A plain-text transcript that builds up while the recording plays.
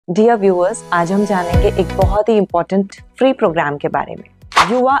Dear viewers, आज हम जानेंगे एक बहुत ही इम्पोर्टेंट फ्री प्रोग्राम के बारे में,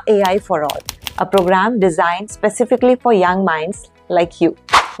 युवा AI for all, a program designed specifically for young minds like you.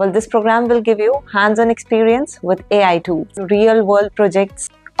 Well, this program will give you hands-on experience with AI tools, real world projects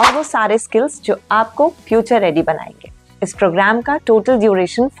और वो सारे skills जो आपको future ready बनाएंगे. इस प्रोग्राम का टोटल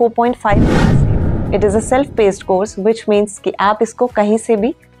ड्यूरेशन 4.5 hours है. It is a self-paced course, which means कि आप इसको कहीं से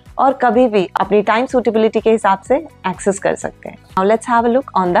भी और कभी भी अपनी टाइम सूटेबिलिटी के हिसाब से एक्सेस कर सकते हैं. Now let's have a look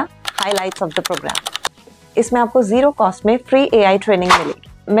on the highlights of the program. इसमें आपको जीरो कॉस्ट में फ्री AI ट्रेनिंग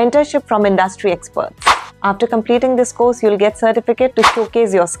मिलेगी. Mentorship from industry experts. After completing this course, you'll get certificate to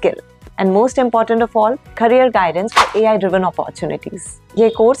showcase your skill. And most important of all, career guidance for AI-driven opportunities. ये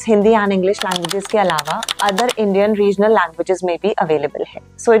course Hindi and English languages के अलावा other Indian regional languages में भी available है.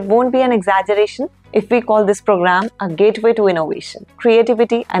 So it won't be an exaggeration if we call this program a gateway to innovation,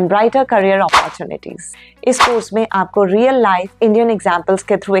 creativity and brighter career opportunities. इस course में आपको real life Indian examples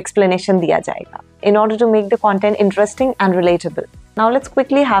के through explanation दिया जाएगा in order to make the content interesting and relatable. Now let's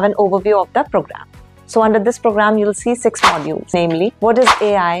quickly have an overview of the program. So under this program, you'll see 6 modules, namely, what is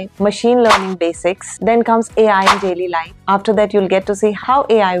AI, machine learning basics, then comes AI in daily life. After that, you'll get to see how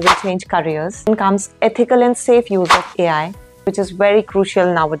AI will change careers. Then comes ethical and safe use of AI, which is very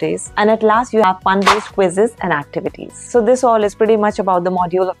crucial nowadays. And at last, you have fun-based quizzes and activities. So this all is pretty much about the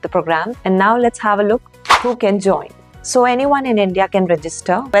module of the program. And now let's have a look who can join. So anyone in India can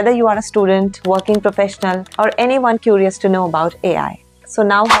register, whether you are a student, working professional, or anyone curious to know about AI. So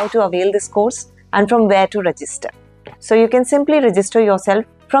now how to avail this course? And from where to register. So you can simply register yourself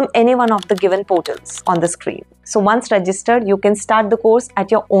from any one of the given portals on the screen. So once registered, you can start the course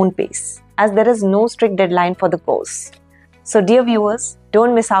at your own pace, as there is no strict deadline for the course. So dear viewers,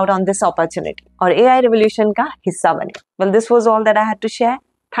 don't miss out on this opportunity और AI revolution का हिस्सा बने. Well, this was all that I had to share.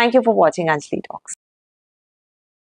 Thank you for watching Anjali Talks.